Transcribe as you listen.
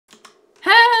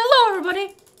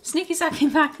Sneaky Sacky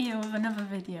back here with another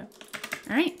video.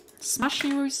 Alright,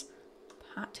 SmashHeros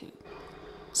Part 2.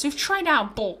 So we've tried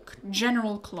out Bulk,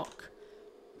 General Clock.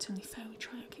 It's only fair we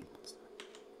try out King Monster.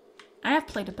 I have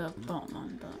played a bit of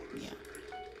Botmon, but yeah.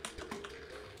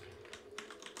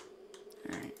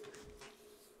 Alright.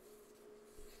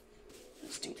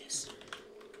 Let's do this.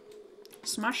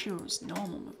 SmashHeros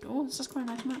normal mode. Oh, this is quite a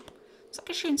nice map. It's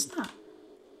like a shooting star.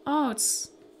 Oh, it's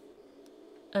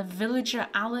a villager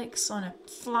Alex on a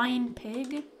flying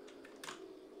pig.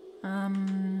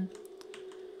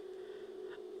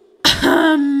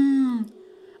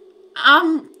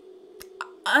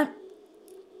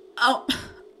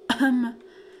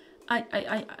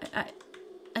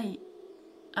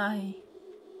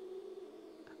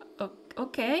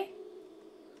 Okay.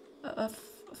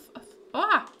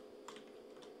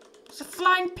 It's a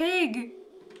flying pig.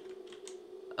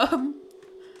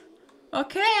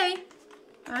 Okay.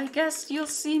 I guess you'll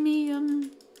see me,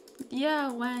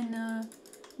 yeah, when,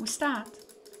 we start.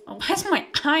 Oh, where's my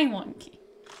eye wonky?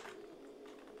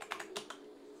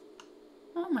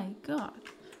 Oh my god.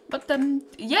 But,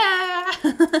 yeah!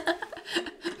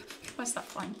 Where's that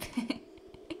flying pig?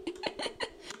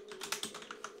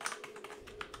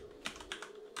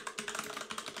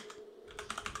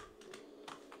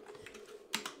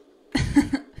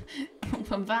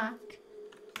 I'm back.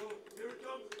 Oh, here it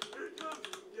comes, here it comes.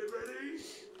 Get ready,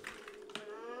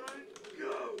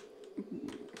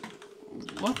 and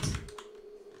go. What?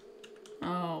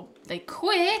 Oh, they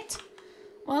quit?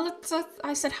 Well, it's,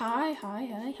 I said hi,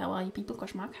 how are you people?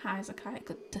 Question mark. Hi, is okay,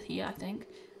 good to hear, I think.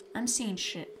 I'm seeing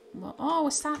shit. Well, oh,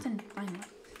 we're starting, finally.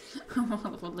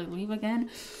 Will they leave again?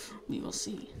 We will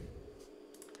see.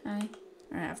 Hi.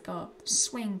 Alright, I've got a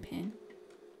swing pin.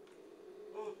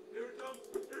 Oh, here it comes,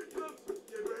 here it comes.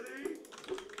 Get ready,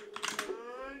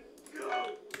 and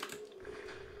go.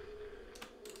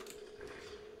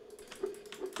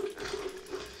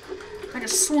 I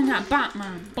just swung at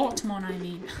Batman. Botmon, I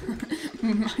mean.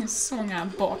 I swung at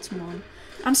Botmon.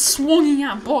 I'm swinging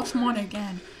at Botmon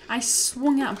again. I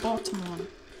swung at Botmon.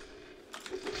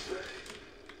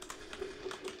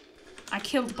 I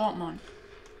killed Botmon.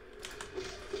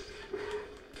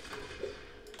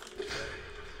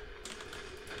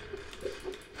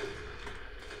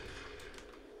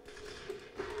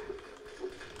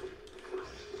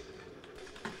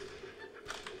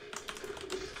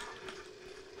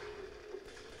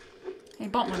 Hey,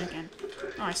 Botmon again.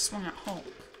 Oh, I swung at Hulk.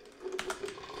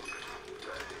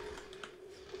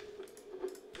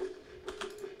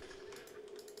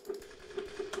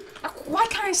 Why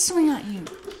can't I swing at you?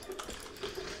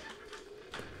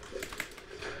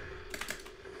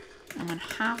 I'm on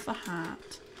half a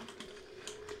heart.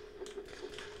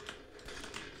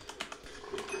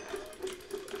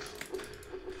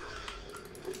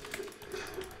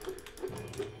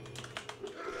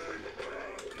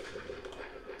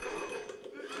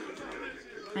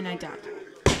 And I died.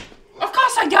 Of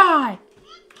course I died!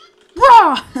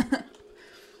 Bruh!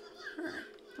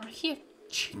 I hear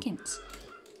chickens.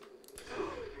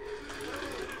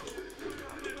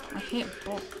 I hit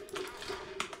Bob.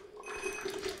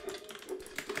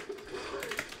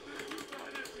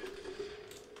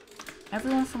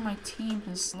 Everyone from my team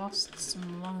has lost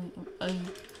some long. I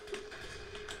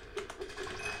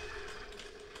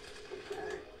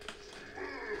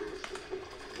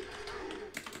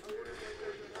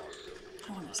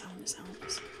want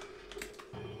this.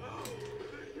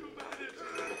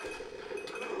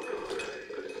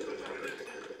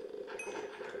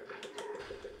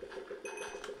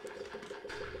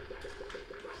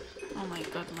 Oh my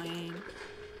god, my aim.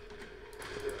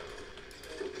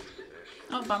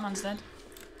 Oh, Batman's dead.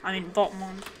 I mean,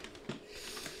 Botmon.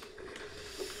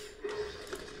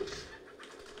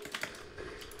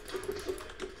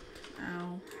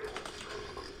 Ow.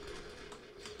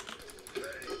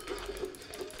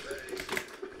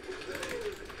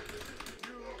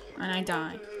 And I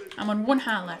die. I'm on 1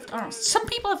 heart left. Oh, some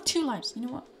people have 2 lives. You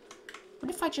know what? What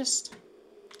if I just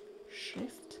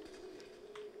shift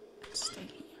and stay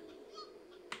here?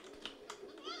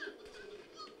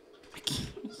 I can't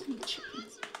hear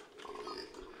chickens.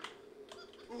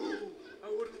 Ooh, I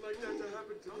wouldn't like that to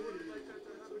happen to me.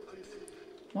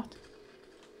 What?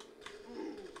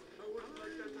 Ooh, I wouldn't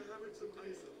like that to happen to me.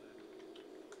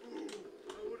 Ooh,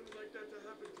 I wouldn't like that to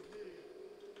happen to me.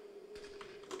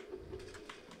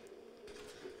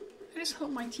 I just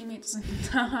hope my teammate doesn't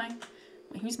die.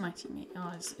 Wait, who's my teammate?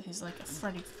 Oh, he's like a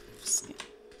Freddy skin.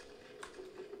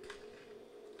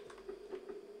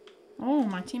 Oh,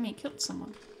 my teammate killed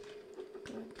someone.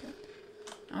 Good.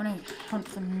 I want to hunt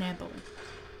for Nebel.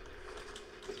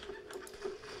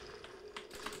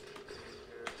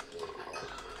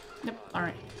 Yep,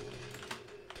 alright.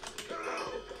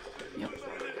 Yep.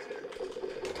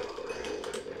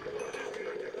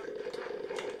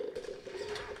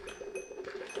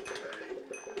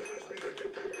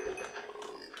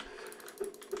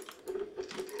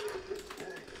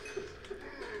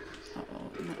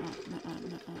 Uh-oh, nuh-uh.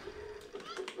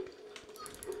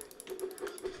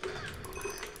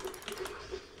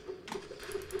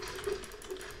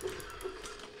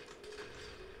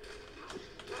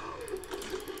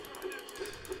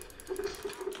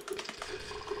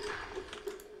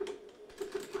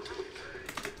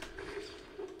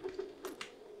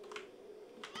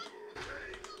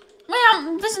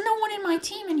 Well, there's no one in my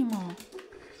team anymore.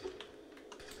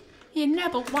 Here,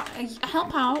 Nebel, what?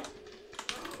 Help out.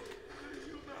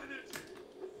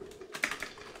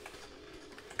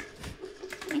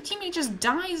 My teammate just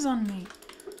dies on me.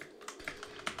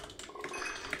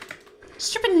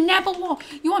 Stupid Nebel,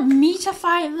 you want me to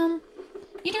fight them?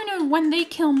 You don't know when they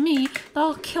kill me,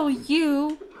 they'll kill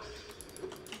you.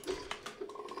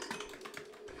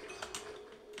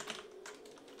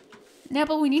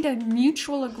 Nebel, we need a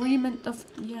mutual agreement of...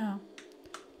 Yeah.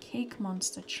 Cake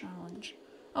Monster Challenge.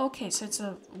 Okay, so it's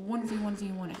a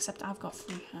 1v1v1, except I've got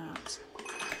 3 hands.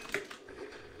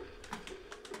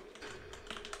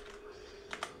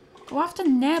 Go after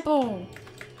Nebel.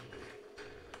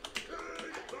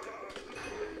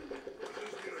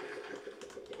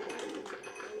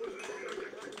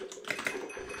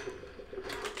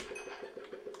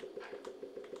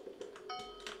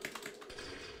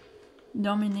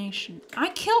 Domination. I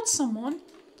killed someone.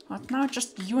 Well, it's now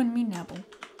just you and me, Nebel.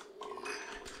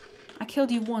 I killed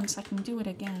you once, I can do it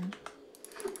again.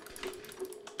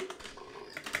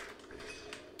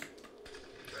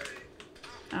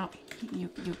 Oh, you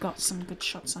got some good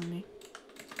shots on me.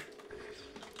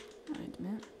 I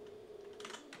admit.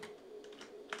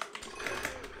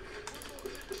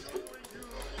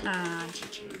 Ah,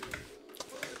 GG.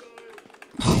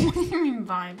 What do you mean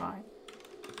bye-bye?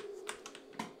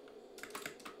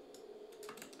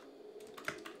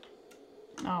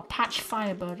 Oh, Patch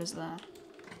Firebird is there.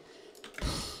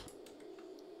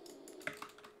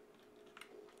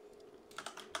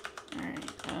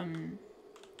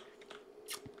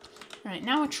 Alright,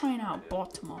 now we're trying out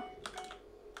Baltimore.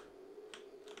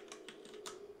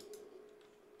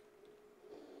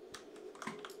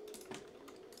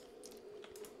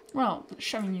 Well,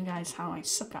 showing you guys how I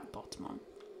suck at Baltimore.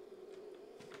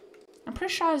 I'm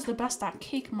pretty sure I was the best at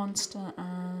Cake Monster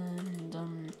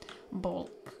and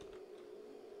Bulk.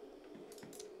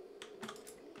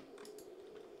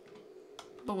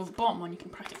 But with Baltimore, you can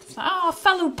practically say, "Ah,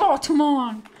 fellow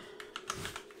Baltimore!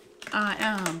 I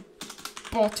am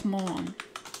Baltimore."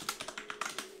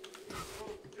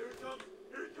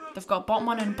 They've got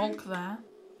Baltimore and Bulk there.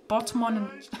 Baltimore and...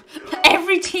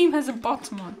 Every team has a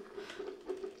Baltimore.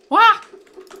 What?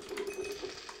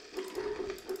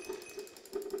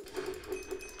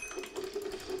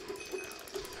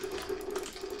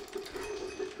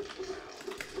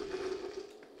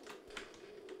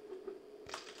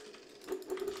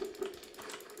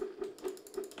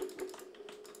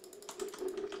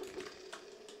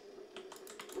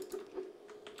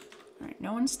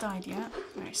 No one's died yet.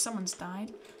 Alright, someone's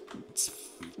died. It's,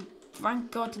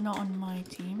 thank God, not on my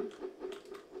team.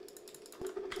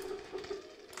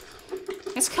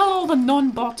 Let's kill all the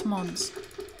non-Botmons.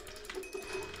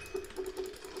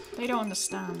 They don't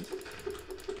understand.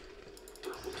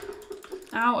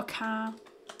 Ow, a car.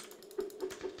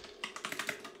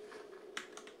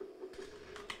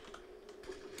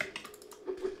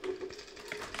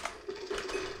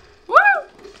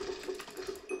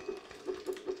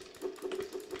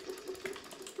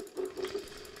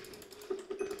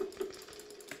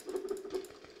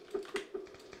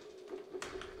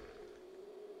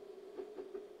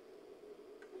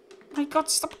 My God,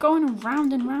 stop going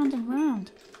round and round and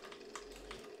round.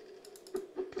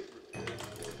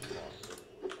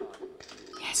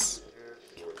 Yes.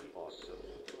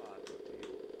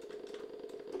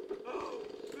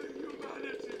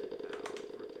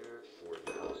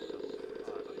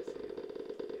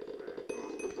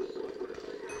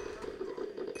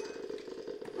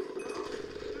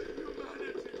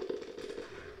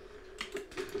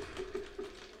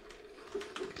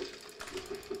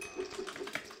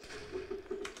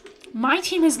 My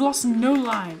team has lost no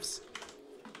lives.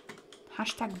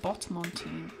 Hashtag Botmon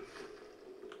team.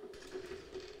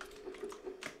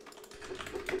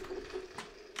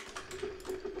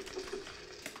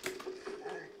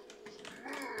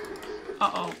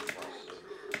 Uh-oh.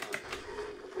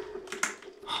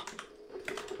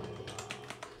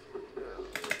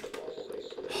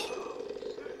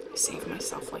 I saved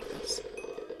myself like this.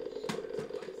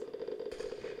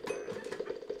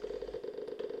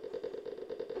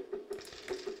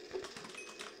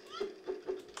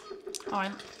 Oh,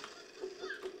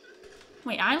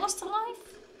 wait, I lost a life?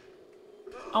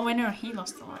 Oh, wait, no, he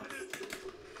lost a life.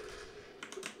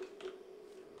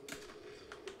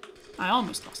 I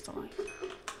almost lost a life.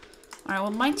 Alright,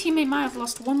 well, my teammate might have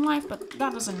lost 1 life, but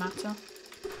that doesn't matter.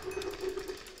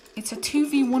 It's a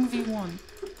 2v1v1.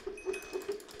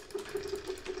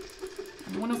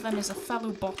 And one of them is a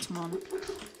fellow botman.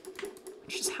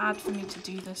 Which is hard for me to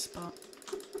do this, but...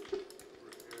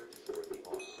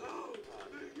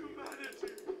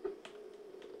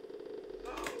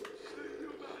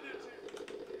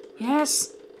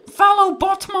 Yes! Fellow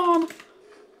botman!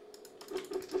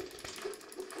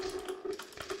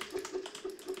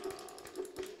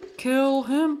 Kill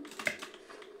him!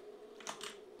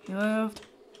 He lived.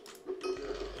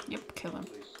 Yep, kill him.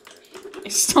 I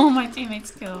stole my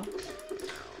teammate's kill.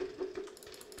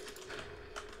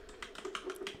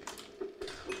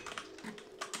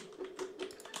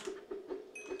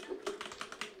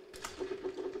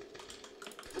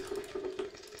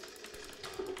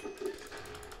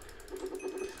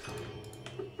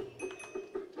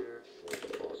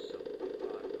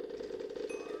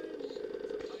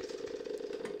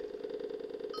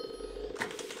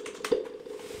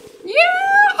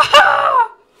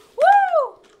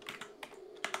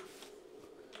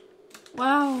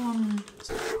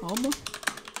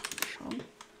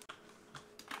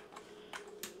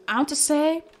 I want to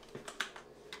say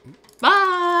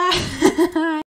bye.